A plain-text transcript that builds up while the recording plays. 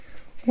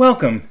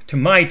Welcome to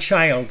My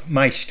Child,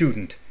 My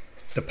Student,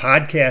 the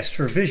podcast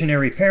for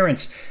visionary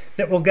parents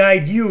that will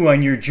guide you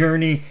on your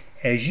journey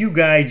as you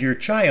guide your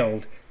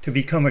child to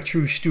become a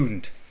true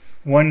student,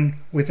 one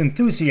with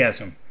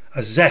enthusiasm,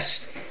 a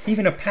zest,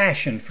 even a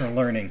passion for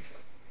learning.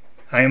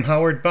 I am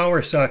Howard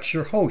Bowersox,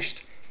 your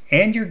host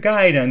and your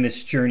guide on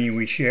this journey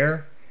we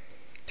share.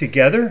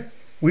 Together,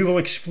 we will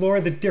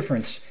explore the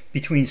difference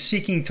between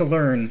seeking to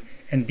learn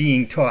and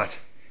being taught.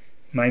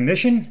 My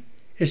mission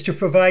is to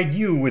provide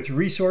you with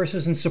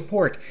resources and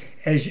support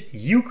as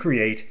you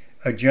create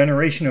a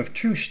generation of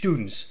true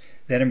students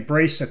that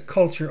embrace a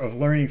culture of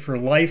learning for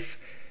life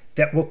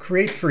that will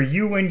create for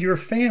you and your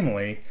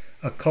family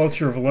a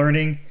culture of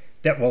learning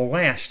that will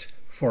last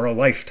for a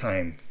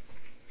lifetime.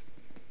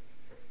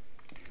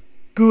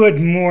 Good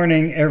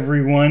morning,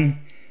 everyone.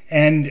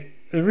 And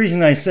the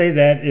reason I say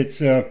that,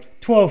 it's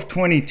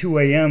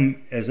 12:22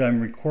 a.m. as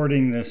I'm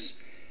recording this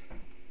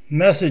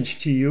message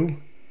to you.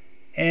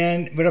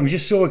 But I'm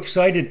just so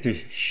excited to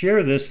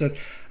share this that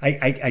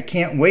I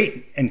can't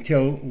wait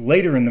until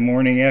later in the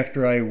morning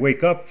after I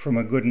wake up from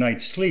a good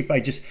night's sleep.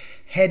 I just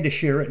had to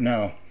share it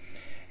now.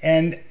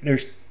 And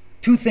there's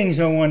two things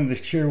I wanted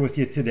to share with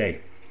you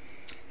today.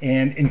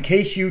 And in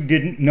case you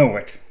didn't know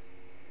it,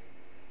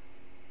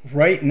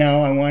 right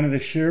now I wanted to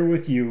share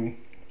with you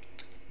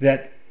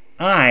that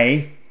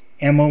I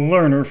am a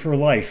learner for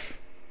life.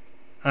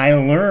 I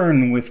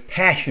learn with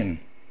passion.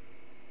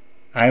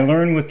 I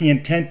learn with the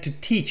intent to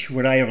teach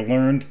what I have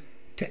learned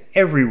to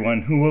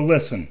everyone who will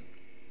listen.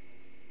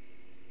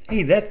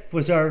 Hey, that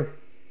was our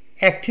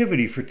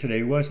activity for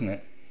today, wasn't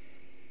it?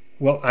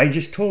 Well, I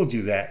just told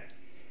you that.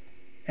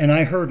 And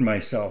I heard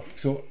myself,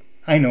 so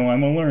I know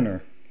I'm a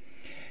learner.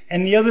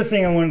 And the other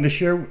thing I wanted to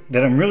share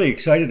that I'm really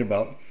excited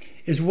about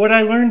is what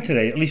I learned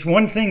today, at least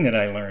one thing that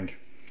I learned.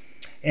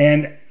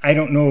 And I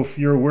don't know if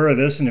you're aware of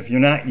this, and if you're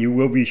not, you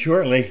will be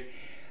shortly.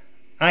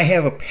 I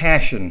have a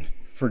passion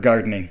for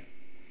gardening.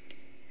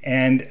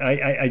 And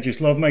I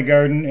just love my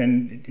garden,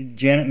 and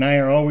Janet and I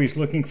are always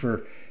looking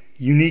for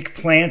unique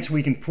plants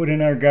we can put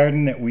in our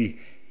garden that we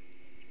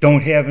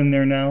don't have in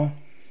there now.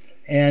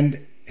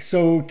 And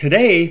so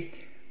today,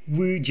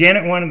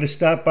 Janet wanted to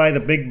stop by the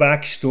big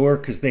box store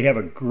because they have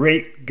a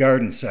great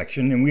garden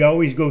section, and we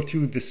always go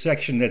through the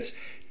section that's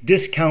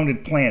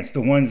discounted plants, the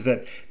ones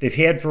that they've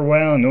had for a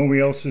while and nobody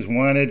else has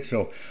wanted.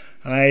 So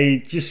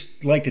I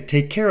just like to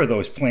take care of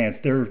those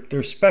plants.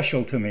 They're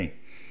special to me.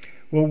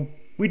 Well,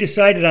 we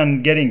decided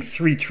on getting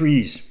 3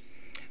 trees,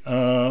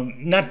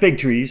 not big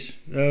trees.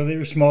 They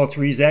were small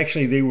trees.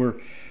 Actually, they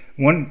were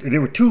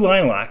 2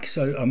 lilacs,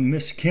 a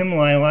Miss Kim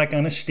lilac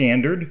on a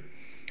standard,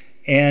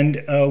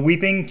 and a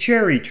weeping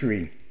cherry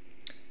tree.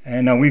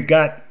 And now we've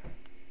got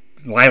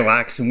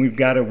lilacs, and we've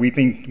got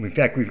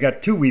we've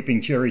got 2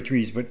 weeping cherry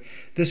trees, but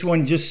this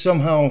one just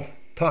somehow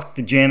talked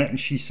to Janet, and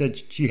she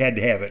said she had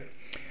to have it.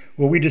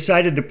 Well, we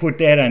decided to put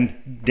that on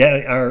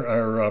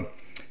our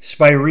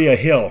Spirea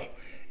Hill.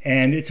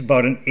 And it's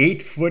about an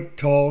 8-foot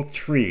tall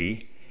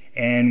tree,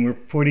 and we're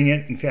putting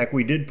it, in fact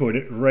we did put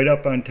it right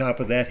up on top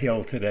of that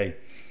hill today.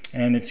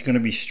 And it's going to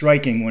be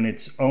striking when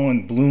it's all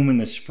in bloom in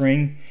the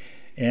spring.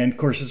 And of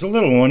course it's a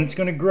little one, it's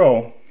going to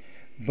grow,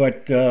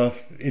 but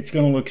it's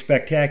going to look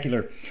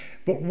spectacular.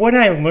 But what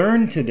I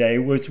learned today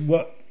was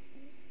what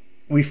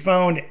we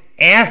found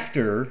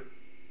after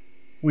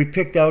we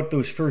picked out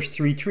those first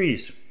 3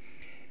 trees.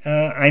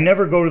 I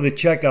never go to the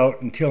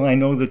checkout until I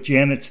know that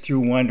Janet's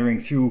through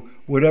wandering through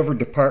whatever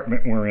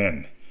department we're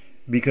in,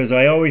 because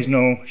I always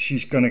know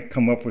she's going to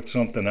come up with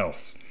something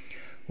else.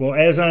 Well,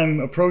 as I'm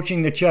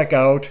approaching the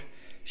checkout,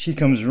 she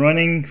comes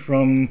running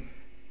from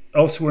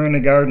elsewhere in the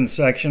garden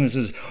section and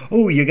says,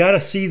 "Oh, you got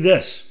to see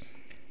this."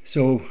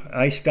 So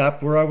I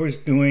stopped where I was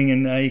doing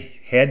and I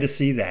had to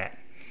see that.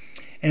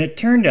 And it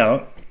turned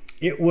out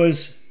it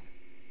was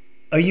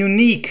a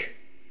unique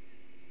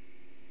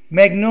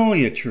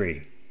magnolia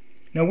tree.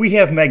 Now, we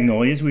have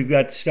magnolias. We've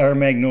got star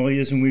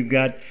magnolias and we've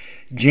got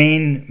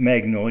Jane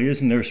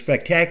magnolias, and they're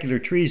spectacular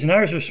trees, and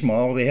ours are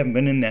small. They haven't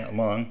been in that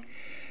long.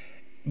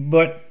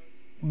 But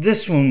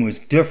this one was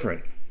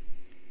different.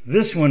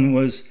 This one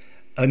was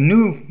a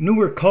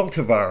newer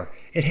cultivar.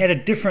 It had a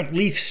different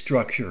leaf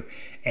structure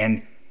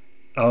and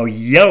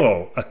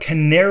a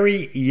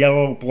canary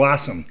yellow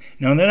blossom.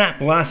 Now, they're not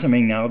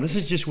blossoming now. This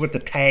is just what the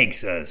tag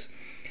says.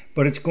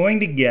 But it's going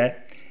to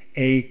get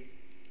a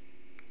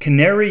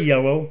canary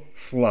yellow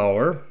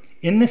flower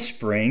in the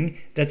spring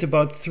that's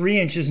about 3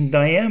 inches in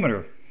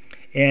diameter.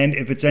 And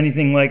if it's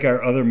anything like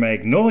our other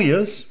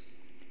magnolias,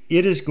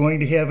 it is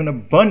going to have an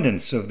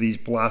abundance of these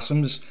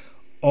blossoms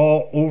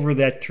all over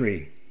that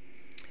tree.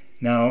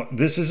 Now,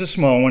 this is a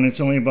small one. It's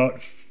only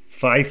about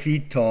 5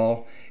 feet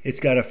tall. It's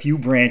got a few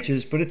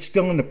branches, but it's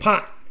still in the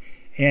pot.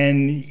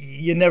 And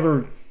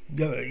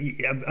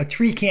a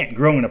tree can't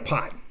grow in a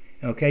pot,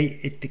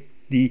 okay?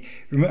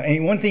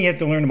 One thing you have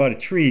to learn about a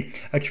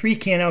tree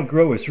can't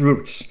outgrow its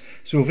roots.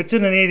 So if it's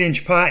in an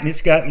 8-inch pot and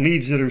it's got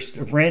leaves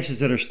branches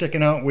that are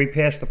sticking out way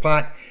past the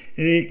pot,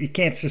 it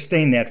can't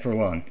sustain that for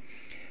long.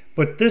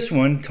 But this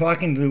one,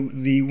 talking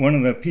to one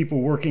of the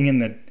people working in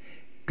the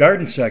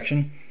garden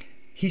section,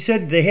 he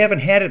said they haven't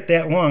had it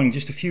that long,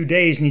 just a few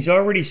days, and he's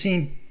already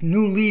seen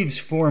new leaves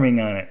forming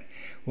on it.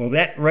 Well,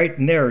 that right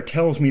there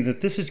tells me that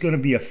this is going to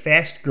be a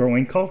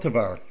fast-growing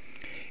cultivar.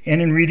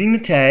 And in reading the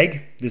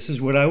tag, this is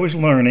what I was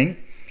learning.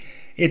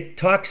 It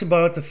talks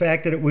about the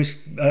fact that it was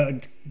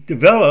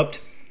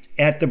developed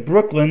at the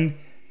Brooklyn,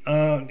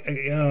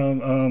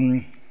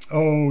 the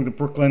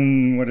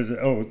Brooklyn, what is it?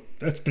 Oh,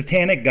 that's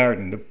Botanic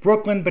Garden, the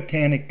Brooklyn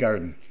Botanic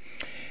Garden.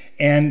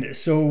 And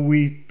so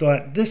we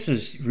thought, this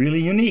is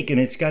really unique. And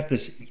it's got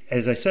this,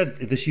 as I said,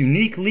 this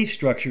unique leaf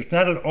structure. It's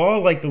not at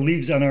all like the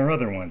leaves on our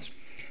other ones.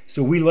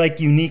 So we like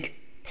unique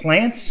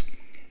plants.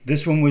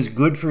 This one was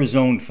good for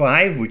zone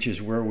 5, which is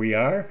where we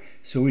are.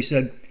 So we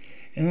said,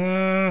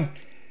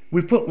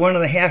 we put one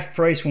of the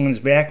half-price ones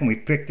back and we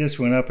picked this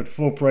one up at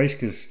full price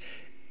because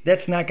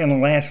that's not going to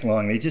last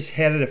long. They just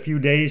had it a few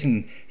days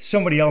and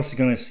somebody else is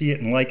going to see it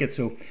and like it.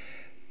 So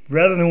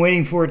rather than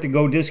waiting for it to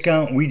go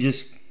discount, we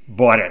just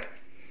bought it.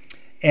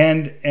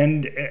 And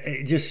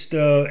just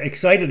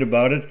excited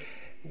about it.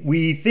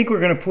 We think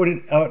we're going to put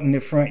it out in the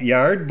front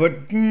yard,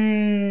 but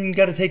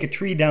got to take a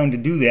tree down to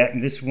do that,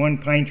 and this one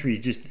pine tree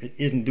just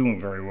isn't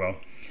doing very well.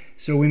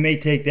 So we may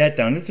take that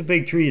down. It's a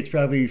big tree. It's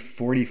probably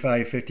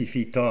 45, 50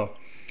 feet tall.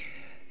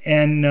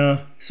 And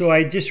so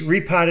I just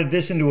repotted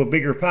this into a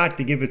bigger pot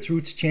to give its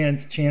roots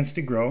chance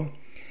to grow.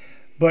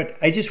 But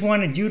I just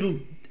wanted you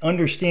to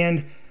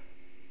understand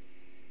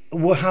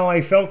how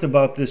I felt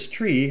about this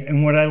tree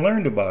and what I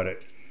learned about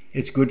it.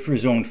 It's good for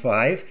zone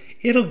 5.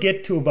 It'll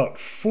get to about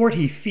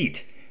 40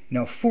 feet.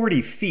 Now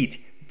 40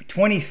 feet,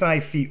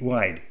 25 feet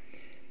wide.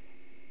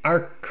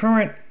 Our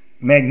current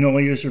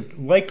magnolias are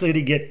likely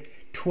to get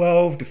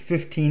 12 to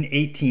 15,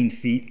 18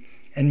 feet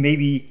and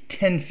maybe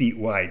 10 feet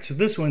wide. So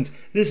this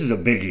is a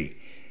biggie.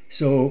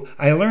 So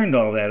I learned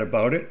all that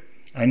about it.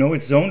 I know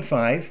it's zone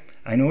 5.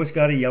 I know it's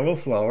got a yellow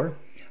flower.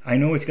 I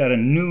know it's got a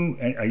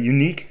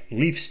unique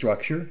leaf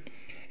structure.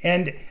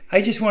 And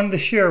I just wanted to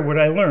share what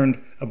I learned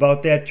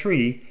about that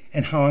tree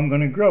and how I'm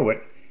going to grow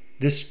it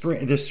this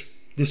spring, this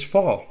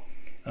fall.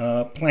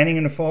 Planting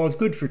in the fall is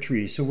good for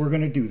trees, so we're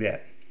going to do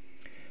that.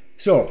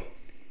 So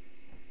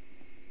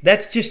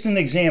that's just an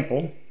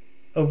example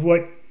of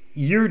what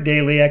your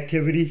daily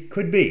activity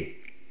could be.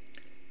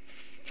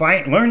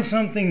 Learn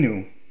something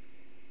new,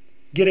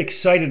 get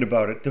excited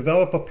about it,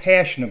 develop a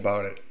passion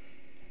about it,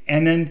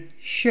 and then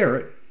share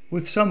it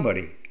with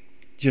somebody,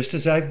 just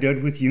as I've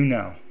done with you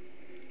now.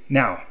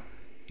 Now,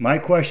 my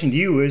question to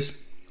you is,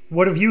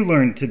 what have you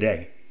learned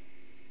today?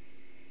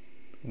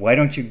 Why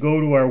don't you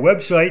go to our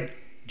website,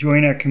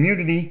 join our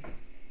community,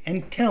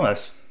 and tell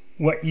us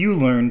what you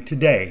learned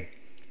today.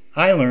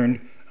 I learned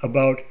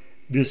about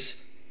this,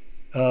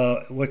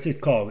 what's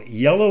it called?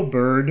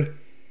 Yellowbird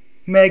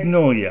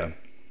magnolia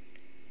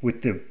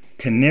with the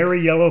canary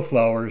yellow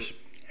flowers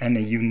and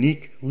a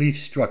unique leaf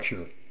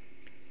structure.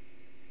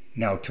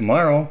 Now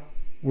tomorrow,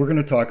 we're going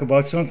to talk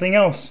about something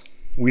else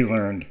we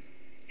learned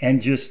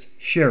and just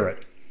share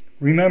it.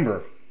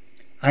 Remember,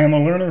 I am a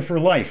learner for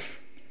life.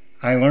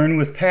 I learn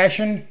with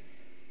passion.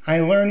 I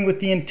learn with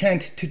the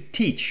intent to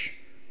teach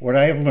what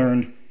I have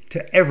learned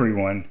to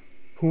everyone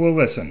who will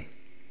listen.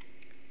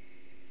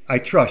 I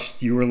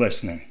trust you are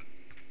listening.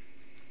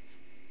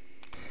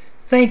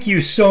 Thank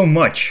you so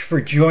much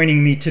for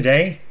joining me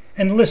today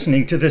and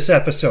listening to this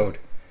episode.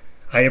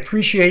 I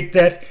appreciate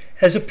that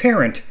as a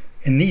parent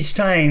in these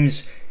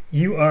times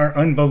you are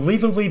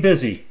unbelievably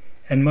busy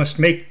and must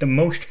make the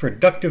most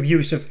productive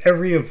use of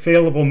every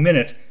available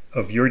minute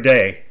of your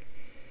day.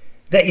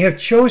 That you have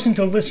chosen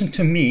to listen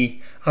to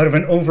me out of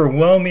an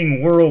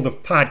overwhelming world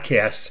of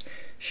podcasts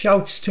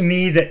shouts to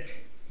me that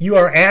you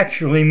are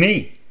actually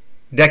me,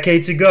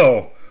 decades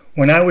ago,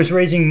 when I was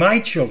raising my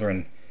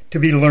children to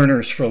be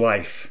learners for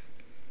life.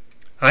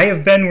 I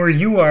have been where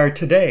you are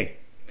today.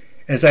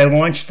 As I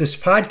launched this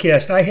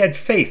podcast, I had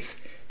faith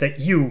that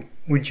you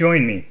would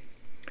join me.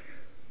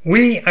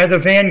 We are the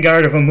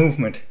vanguard of a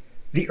movement,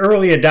 the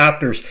early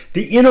adopters,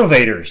 the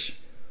innovators,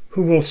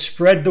 who will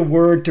spread the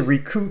word to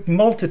recruit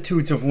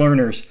multitudes of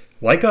learners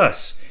like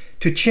us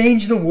to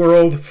change the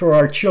world for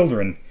our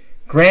children,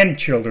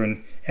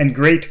 grandchildren, and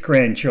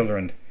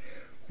great-grandchildren.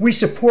 We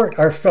support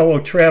our fellow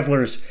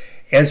travelers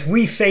as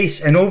we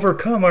face and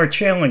overcome our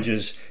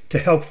challenges to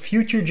help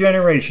future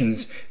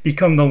generations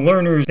become the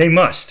learners they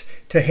must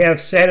to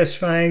have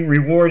satisfying,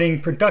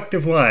 rewarding,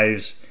 productive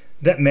lives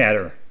that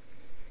matter.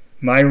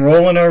 My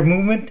role in our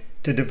movement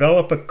to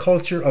develop a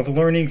culture of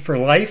learning for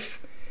life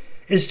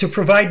is to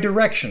provide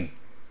direction,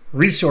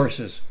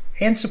 resources,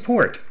 and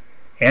support,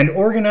 and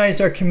organize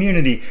our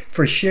community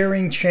for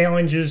sharing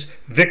challenges,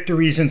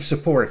 victories, and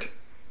support.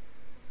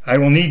 I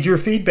will need your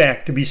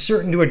feedback to be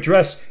certain to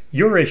address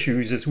your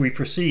issues as we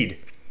proceed.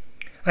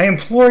 I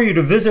implore you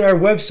to visit our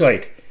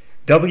website,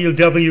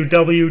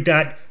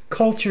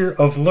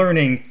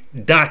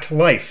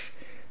 www.cultureoflearning.life.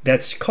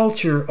 That's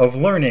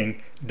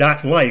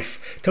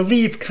cultureoflearning.life, to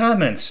leave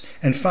comments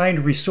and find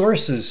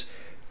resources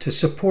to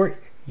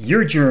support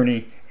your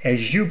journey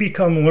as you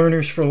become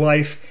learners for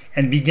life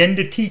and begin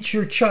to teach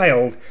your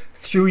child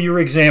through your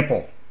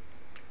example.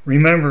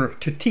 Remember,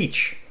 to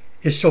teach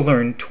is to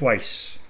learn twice.